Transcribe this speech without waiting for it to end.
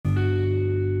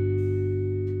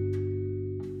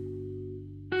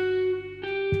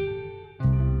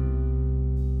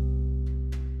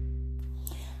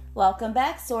Welcome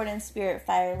back, Sword and Spirit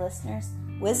Fire listeners.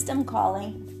 Wisdom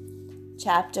Calling,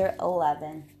 Chapter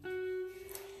 11.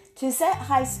 To set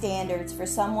high standards for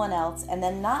someone else and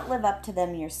then not live up to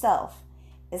them yourself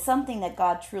is something that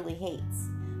God truly hates.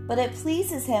 But it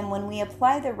pleases Him when we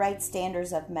apply the right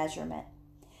standards of measurement.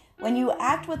 When you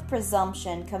act with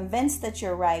presumption, convinced that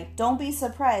you're right, don't be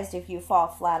surprised if you fall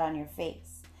flat on your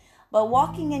face. But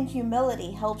walking in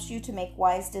humility helps you to make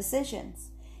wise decisions.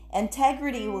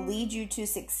 Integrity will lead you to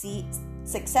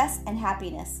success and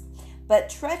happiness, but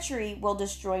treachery will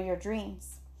destroy your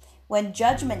dreams. When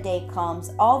judgment day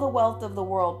comes, all the wealth of the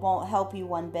world won't help you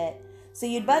one bit, so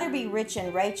you'd better be rich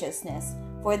in righteousness,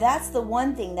 for that's the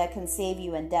one thing that can save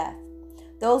you in death.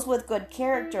 Those with good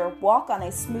character walk on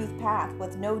a smooth path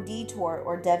with no detour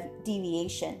or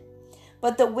deviation,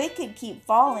 but the wicked keep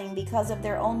falling because of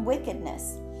their own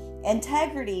wickedness.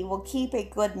 Integrity will keep a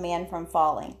good man from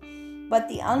falling, but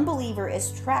the unbeliever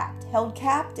is trapped, held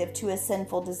captive to his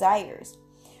sinful desires.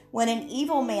 When an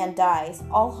evil man dies,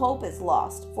 all hope is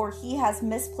lost, for he has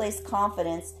misplaced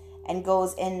confidence and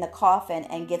goes in the coffin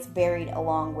and gets buried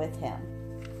along with him.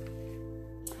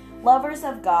 Lovers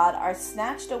of God are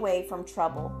snatched away from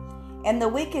trouble, and the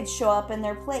wicked show up in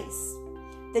their place.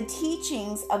 The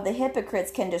teachings of the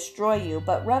hypocrites can destroy you,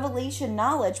 but revelation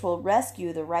knowledge will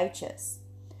rescue the righteous.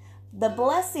 The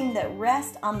blessing that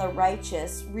rests on the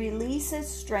righteous releases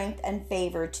strength and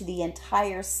favor to the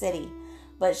entire city,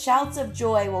 but shouts of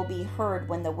joy will be heard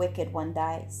when the wicked one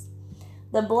dies.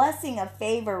 The blessing of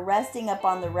favor resting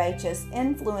upon the righteous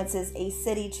influences a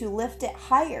city to lift it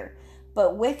higher,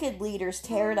 but wicked leaders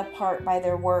tear it apart by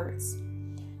their words.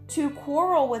 To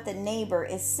quarrel with a neighbor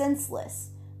is senseless.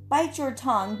 Bite your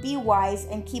tongue, be wise,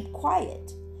 and keep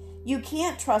quiet. You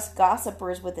can't trust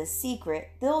gossipers with a secret.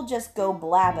 They'll just go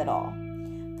blab it all.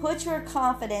 Put your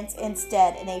confidence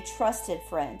instead in a trusted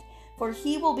friend, for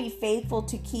he will be faithful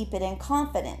to keep it in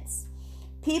confidence.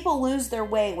 People lose their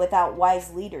way without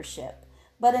wise leadership,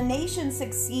 but a nation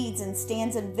succeeds and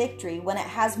stands in victory when it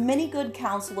has many good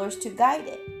counselors to guide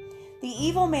it. The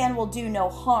evil man will do no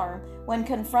harm when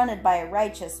confronted by a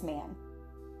righteous man,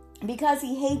 because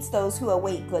he hates those who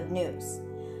await good news.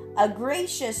 A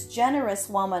gracious, generous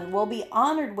woman will be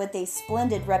honored with a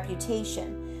splendid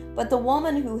reputation, but the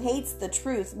woman who hates the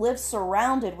truth lives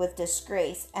surrounded with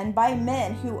disgrace and by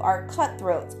men who are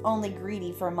cutthroats, only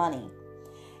greedy for money.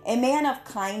 A man of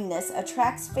kindness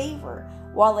attracts favor,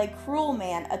 while a cruel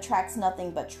man attracts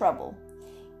nothing but trouble.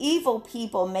 Evil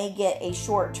people may get a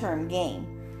short-term gain,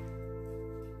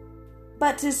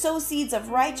 but to sow seeds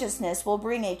of righteousness will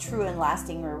bring a true and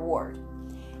lasting reward.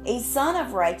 A son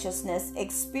of righteousness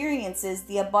experiences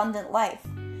the abundant life,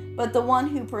 but the one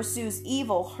who pursues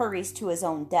evil hurries to his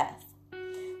own death.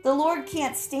 The Lord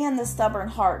can't stand the stubborn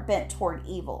heart bent toward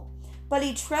evil, but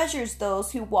He treasures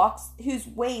those whose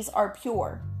ways are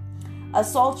pure.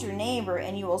 Assault your neighbor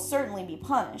and you will certainly be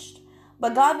punished,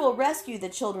 but God will rescue the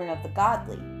children of the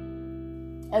godly.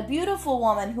 A beautiful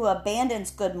woman who abandons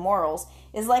good morals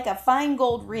is like a fine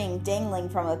gold ring dangling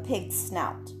from a pig's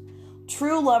snout.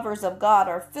 True lovers of God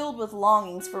are filled with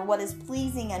longings for what is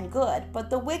pleasing and good, but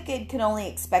the wicked can only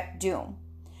expect doom.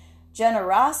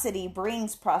 Generosity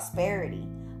brings prosperity,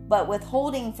 but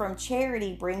withholding from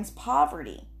charity brings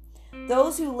poverty.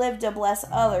 Those who live to bless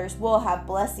others will have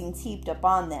blessings heaped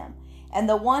upon them, and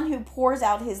the one who pours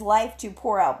out his life to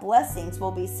pour out blessings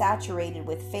will be saturated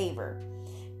with favor.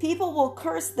 People will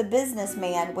curse the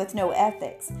businessman with no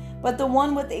ethics, but the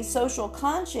one with a social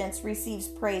conscience receives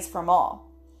praise from all.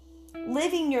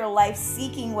 Living your life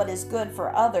seeking what is good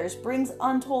for others brings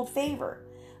untold favor,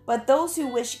 but those who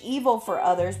wish evil for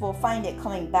others will find it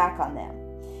coming back on them.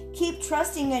 Keep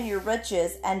trusting in your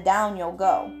riches and down you'll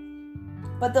go.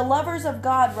 But the lovers of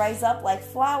God rise up like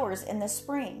flowers in the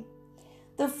spring.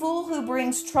 The fool who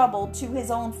brings trouble to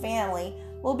his own family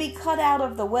will be cut out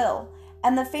of the will,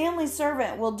 and the family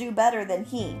servant will do better than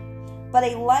he. But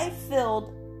a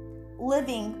life-filled,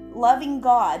 living, loving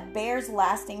God bears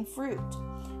lasting fruit.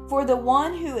 For the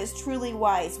one who is truly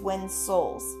wise wins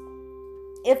souls.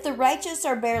 If the righteous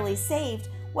are barely saved,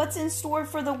 what's in store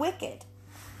for the wicked?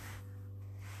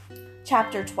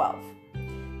 Chapter 12.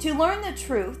 To learn the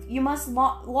truth, you must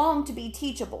long to be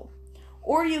teachable,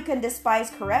 or you can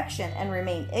despise correction and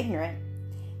remain ignorant.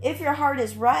 If your heart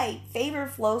is right, favor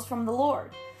flows from the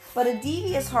Lord, but a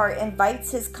devious heart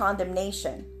invites His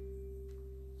condemnation.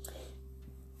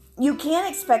 You can't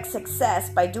expect success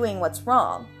by doing what's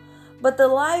wrong, but the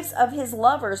lives of His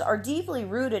lovers are deeply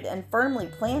rooted and firmly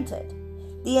planted.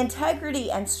 The integrity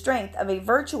and strength of a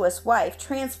virtuous wife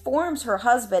transforms her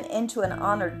husband into an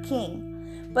honored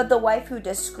king, but the wife who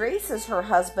disgraces her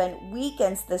husband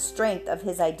weakens the strength of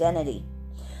his identity.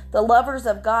 The lovers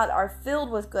of God are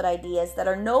filled with good ideas that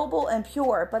are noble and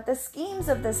pure, but the schemes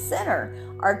of the sinner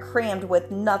are crammed with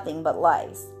nothing but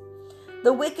lies.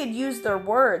 The wicked use their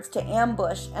words to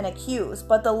ambush and accuse,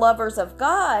 but the lovers of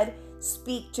God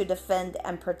speak to defend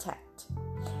and protect.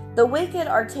 The wicked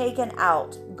are taken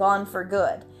out, gone for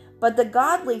good, but the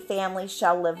godly family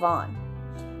shall live on.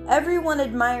 Everyone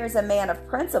admires a man of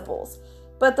principles,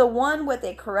 but the one with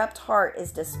a corrupt heart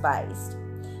is despised.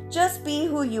 Just be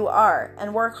who you are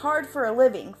and work hard for a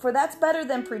living, for that's better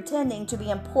than pretending to be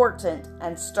important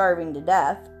and starving to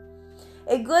death.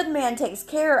 A good man takes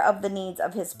care of the needs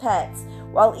of his pets,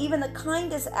 while even the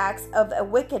kindest acts of a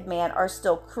wicked man are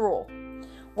still cruel.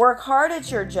 Work hard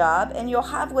at your job and you'll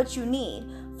have what you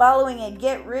need. Following a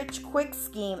get-rich-quick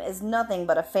scheme is nothing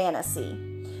but a fantasy.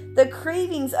 The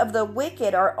cravings of the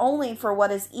wicked are only for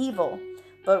what is evil,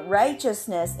 but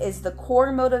righteousness is the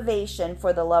core motivation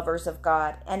for the lovers of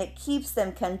God, and it keeps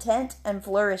them content and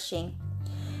flourishing.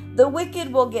 The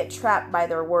wicked will get trapped by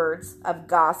their words of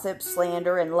gossip,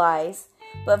 slander, and lies,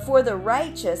 but for the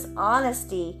righteous,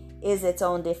 honesty is its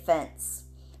own defense.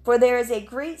 For there is a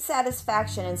great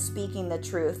satisfaction in speaking the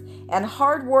truth, and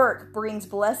hard work brings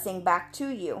blessing back to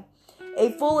you.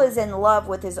 A fool is in love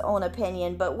with his own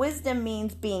opinion, but wisdom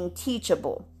means being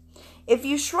teachable. If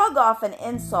you shrug off an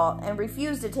insult and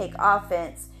refuse to take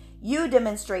offense, you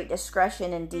demonstrate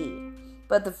discretion indeed.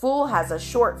 But the fool has a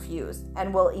short fuse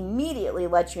and will immediately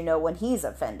let you know when he's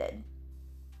offended.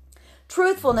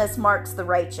 Truthfulness marks the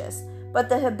righteous, but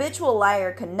the habitual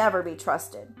liar can never be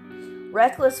trusted.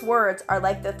 Reckless words are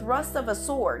like the thrust of a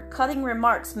sword, cutting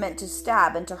remarks meant to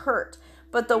stab and to hurt,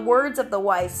 but the words of the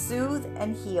wise soothe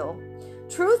and heal.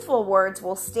 Truthful words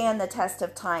will stand the test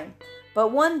of time,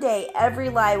 but one day every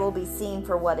lie will be seen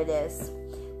for what it is.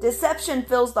 Deception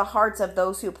fills the hearts of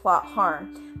those who plot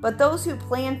harm, but those who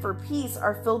plan for peace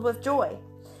are filled with joy.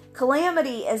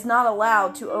 Calamity is not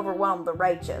allowed to overwhelm the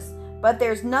righteous, but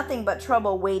there's nothing but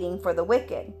trouble waiting for the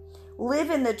wicked.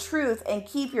 Live in the truth and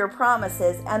keep your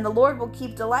promises, and the Lord will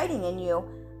keep delighting in you,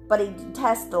 but he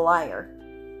detests the liar.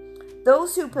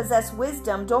 Those who possess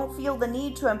wisdom don't feel the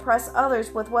need to impress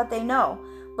others with what they know,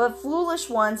 but foolish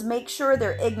ones make sure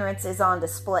their ignorance is on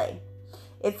display.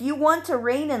 If you want to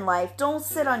reign in life, don't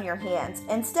sit on your hands.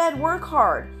 Instead, work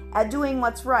hard at doing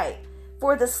what's right,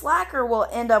 for the slacker will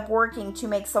end up working to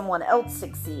make someone else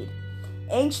succeed.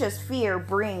 Anxious fear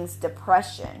brings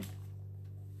depression.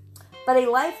 But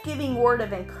a life-giving word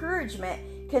of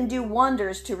encouragement can do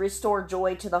wonders to restore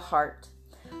joy to the heart.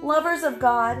 Lovers of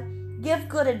God, give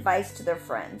good advice to their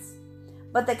friends,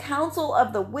 but the counsel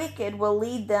of the wicked will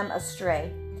lead them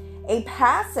astray. A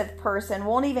passive person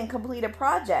won't even complete a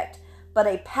project, but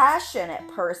a passionate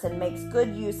person makes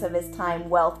good use of his time,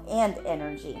 wealth, and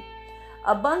energy.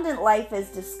 Abundant life is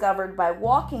discovered by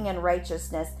walking in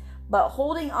righteousness, but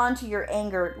holding on to your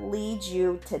anger leads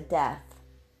you to death.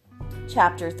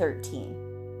 Chapter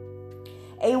 13.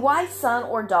 A wise son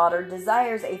or daughter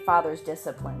desires a father's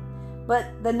discipline, but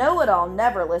the know-it-all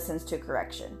never listens to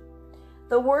correction.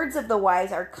 The words of the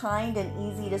wise are kind and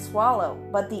easy to swallow,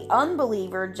 but the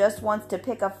unbeliever just wants to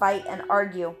pick a fight and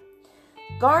argue.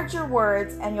 Guard your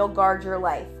words and you'll guard your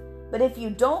life, but if you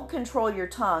don't control your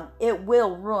tongue, it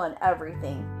will ruin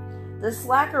everything. The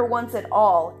slacker wants it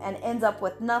all and ends up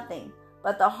with nothing,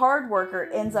 but the hard worker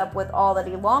ends up with all that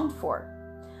he longed for.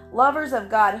 Lovers of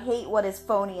God hate what is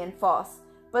phony and false,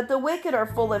 but the wicked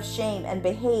are full of shame and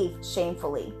behave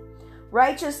shamefully.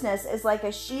 Righteousness is like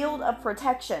a shield of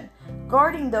protection,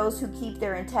 guarding those who keep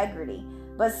their integrity,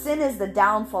 but sin is the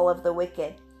downfall of the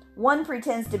wicked. One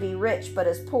pretends to be rich but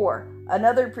is poor,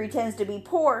 another pretends to be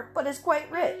poor but is quite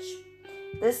rich.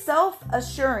 The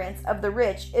self-assurance of the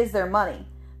rich is their money,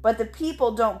 but the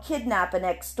people don't kidnap and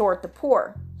extort the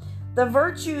poor. The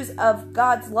virtues of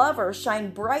God's lover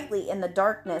shine brightly in the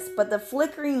darkness, but the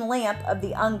flickering lamp of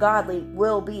the ungodly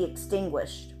will be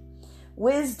extinguished.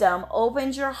 Wisdom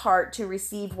opens your heart to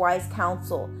receive wise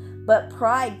counsel, but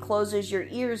pride closes your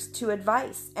ears to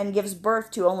advice and gives birth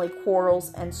to only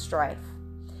quarrels and strife.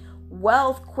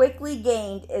 Wealth quickly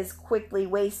gained is quickly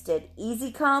wasted.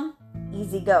 Easy come,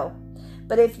 easy go.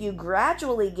 But if you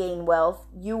gradually gain wealth,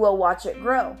 you will watch it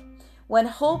grow. When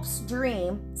hope's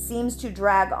dream seems to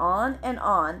drag on and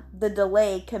on, the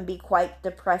delay can be quite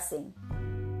depressing.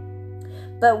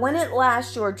 But when at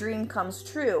last your dream comes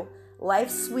true,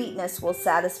 life's sweetness will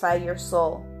satisfy your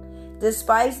soul.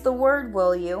 Despise the word,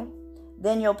 will you?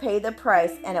 Then you'll pay the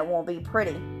price and it won't be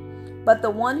pretty. But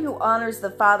the one who honors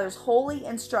the Father's holy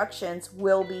instructions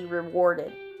will be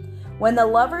rewarded. When the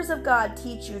lovers of God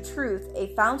teach you truth,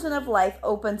 a fountain of life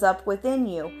opens up within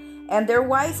you, and their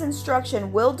wise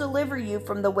instruction will deliver you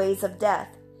from the ways of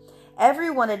death.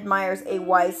 Everyone admires a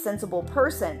wise, sensible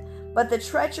person, but the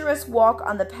treacherous walk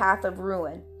on the path of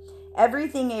ruin.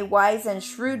 Everything a wise and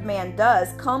shrewd man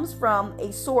does comes from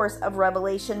a source of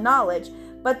revelation knowledge,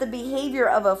 but the behavior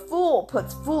of a fool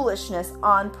puts foolishness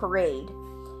on parade.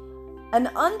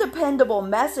 An undependable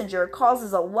messenger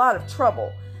causes a lot of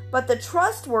trouble, but the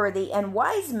trustworthy and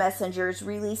wise messengers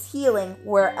release healing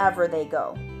wherever they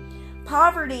go.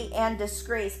 Poverty and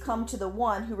disgrace come to the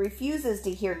one who refuses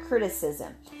to hear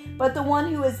criticism, but the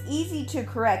one who is easy to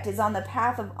correct is on the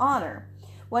path of honor.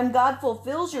 When God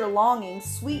fulfills your longings,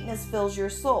 sweetness fills your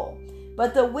soul,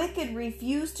 but the wicked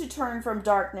refuse to turn from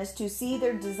darkness to see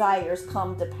their desires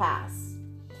come to pass.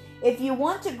 If you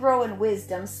want to grow in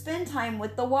wisdom, spend time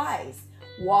with the wise.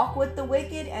 Walk with the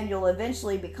wicked, and you'll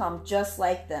eventually become just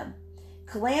like them.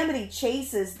 Calamity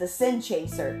chases the sin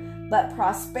chaser, but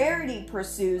prosperity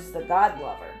pursues the God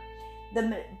lover.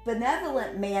 The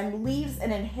benevolent man leaves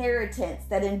an inheritance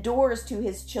that endures to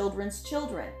his children's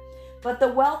children, but the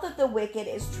wealth of the wicked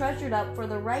is treasured up for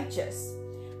the righteous.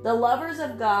 The lovers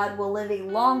of God will live a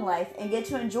long life and get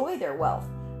to enjoy their wealth,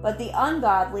 but the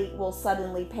ungodly will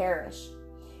suddenly perish.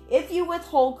 If you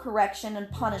withhold correction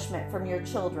and punishment from your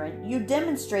children, you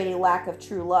demonstrate a lack of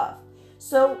true love.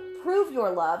 So prove your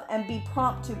love and be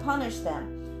prompt to punish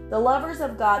them. The lovers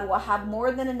of God will have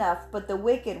more than enough, but the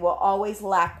wicked will always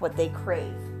lack what they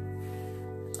crave.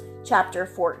 Chapter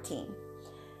 14.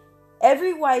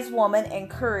 Every wise woman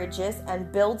encourages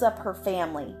and builds up her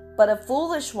family, but a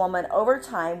foolish woman over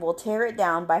time will tear it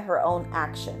down by her own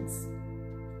actions.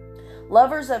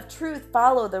 Lovers of truth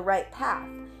follow the right path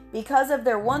because of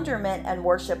their wonderment and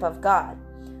worship of God,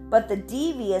 but the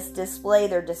devious display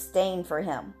their disdain for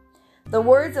him. The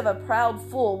words of a proud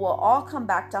fool will all come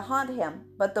back to haunt him,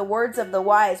 but the words of the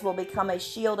wise will become a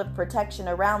shield of protection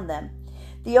around them.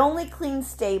 The only clean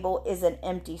stable is an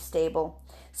empty stable.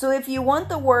 So if you want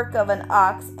the work of an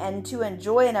ox and to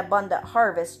enjoy an abundant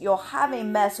harvest, you'll have a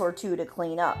mess or two to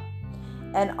clean up.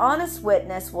 An honest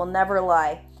witness will never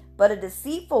lie, but a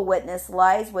deceitful witness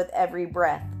lies with every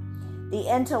breath.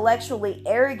 The intellectually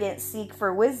arrogant seek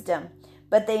for wisdom,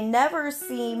 but they never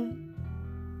seem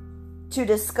to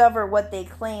discover what they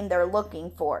claim they're looking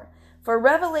for. For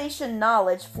revelation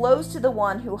knowledge flows to the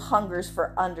one who hungers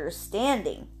for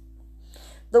understanding.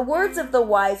 The words of the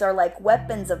wise are like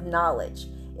weapons of knowledge.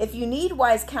 If you need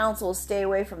wise counsel, stay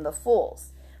away from the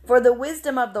fools. For the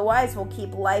wisdom of the wise will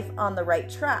keep life on the right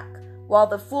track, while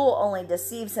the fool only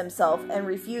deceives himself and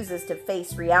refuses to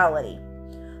face reality.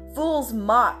 Fools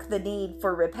mock the need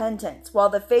for repentance, while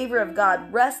the favor of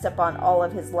God rests upon all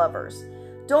of his lovers.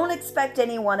 Don't expect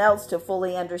anyone else to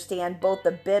fully understand both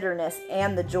the bitterness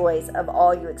and the joys of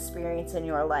all you experience in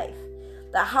your life.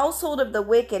 The household of the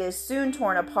wicked is soon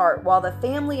torn apart, while the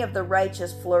family of the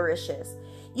righteous flourishes.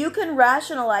 You can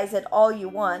rationalize it all you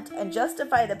want and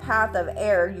justify the path of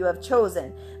error you have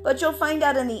chosen, but you'll find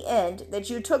out in the end that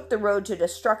you took the road to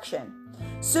destruction.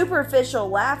 Superficial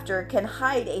laughter can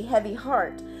hide a heavy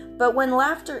heart, but when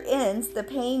laughter ends, the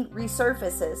pain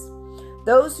resurfaces.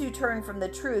 Those who turn from the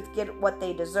truth get what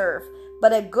they deserve,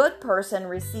 but a good person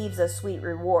receives a sweet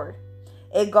reward.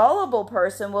 A gullible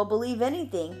person will believe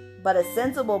anything, but a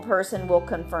sensible person will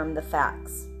confirm the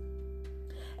facts.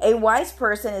 A wise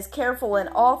person is careful in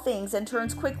all things and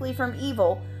turns quickly from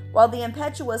evil, while the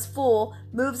impetuous fool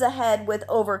moves ahead with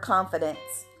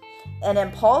overconfidence. An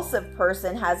impulsive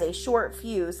person has a short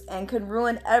fuse and can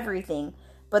ruin everything,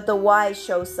 but the wise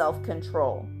show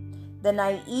self-control. The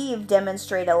naive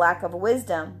demonstrate a lack of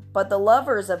wisdom, but the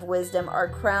lovers of wisdom are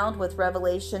crowned with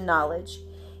revelation knowledge.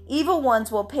 Evil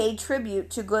ones will pay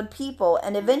tribute to good people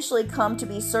and eventually come to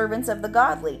be servants of the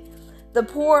godly. The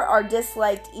poor are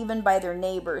disliked even by their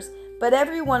neighbors, but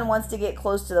everyone wants to get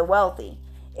close to the wealthy.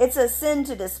 It's a sin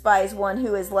to despise one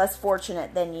who is less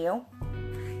fortunate than you.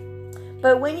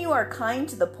 But when you are kind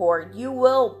to the poor, you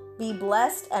will be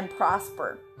blessed and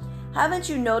prosper. Haven't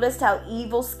you noticed how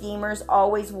evil schemers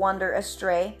always wander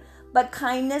astray? But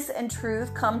kindness and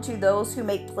truth come to those who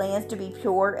make plans to be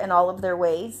pure in all of their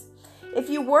ways. If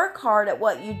you work hard at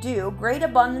what you do, great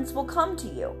abundance will come to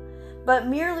you. But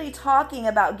merely talking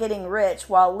about getting rich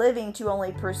while living to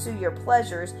only pursue your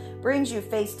pleasures brings you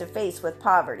face to face with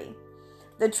poverty.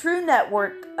 The true net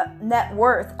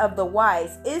worth of the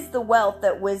wise is the wealth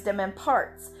that wisdom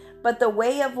imparts, but the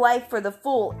way of life for the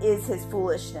fool is his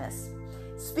foolishness.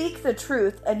 Speak the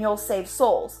truth and you'll save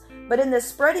souls, but in the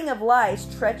spreading of lies,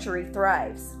 treachery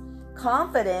thrives.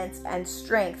 Confidence and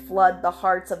strength flood the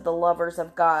hearts of the lovers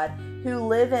of God who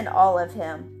live in awe of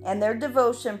him, and their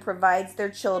devotion provides their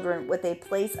children with a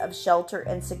place of shelter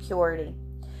and security.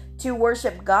 To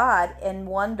worship God in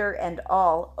wonder and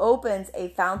awe opens a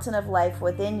fountain of life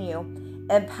within you,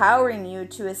 empowering you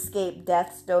to escape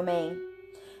death's domain.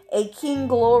 A king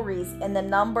glories in the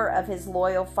number of his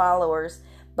loyal followers,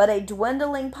 but a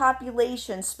dwindling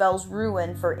population spells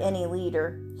ruin for any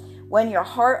leader. When your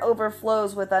heart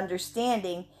overflows with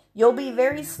understanding, you'll be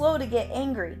very slow to get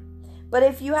angry. But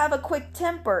if you have a quick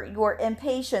temper, your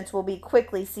impatience will be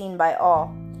quickly seen by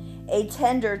all. A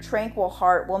tender, tranquil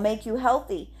heart will make you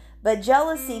healthy, but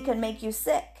jealousy can make you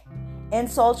sick.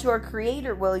 Insult your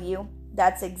Creator, will you?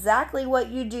 That's exactly what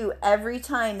you do every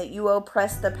time that you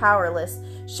oppress the powerless.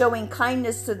 Showing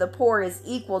kindness to the poor is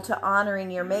equal to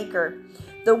honoring your Maker.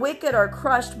 The wicked are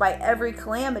crushed by every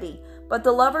calamity, but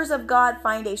the lovers of God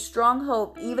find a strong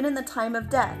hope even in the time of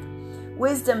death.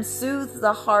 Wisdom soothes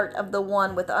the heart of the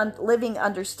one with living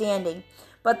understanding,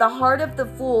 but the heart of the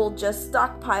fool just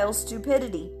stockpiles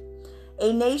stupidity.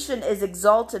 A nation is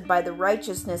exalted by the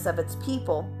righteousness of its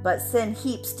people, but sin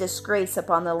heaps disgrace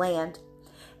upon the land.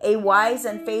 A wise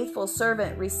and faithful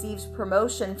servant receives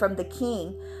promotion from the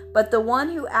king, but the one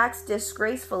who acts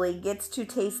disgracefully gets to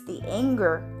taste the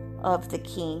anger of the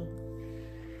king.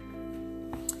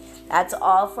 That's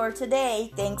all for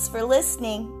today. Thanks for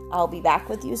listening. I'll be back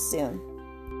with you soon.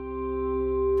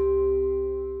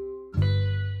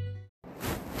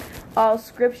 All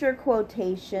scripture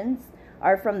quotations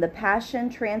are from the Passion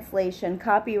Translation,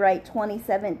 copyright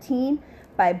 2017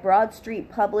 by Broad Street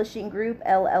Publishing Group,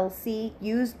 LLC,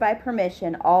 used by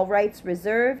permission, all rights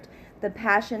reserved,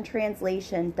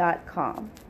 thepassiontranslation.com.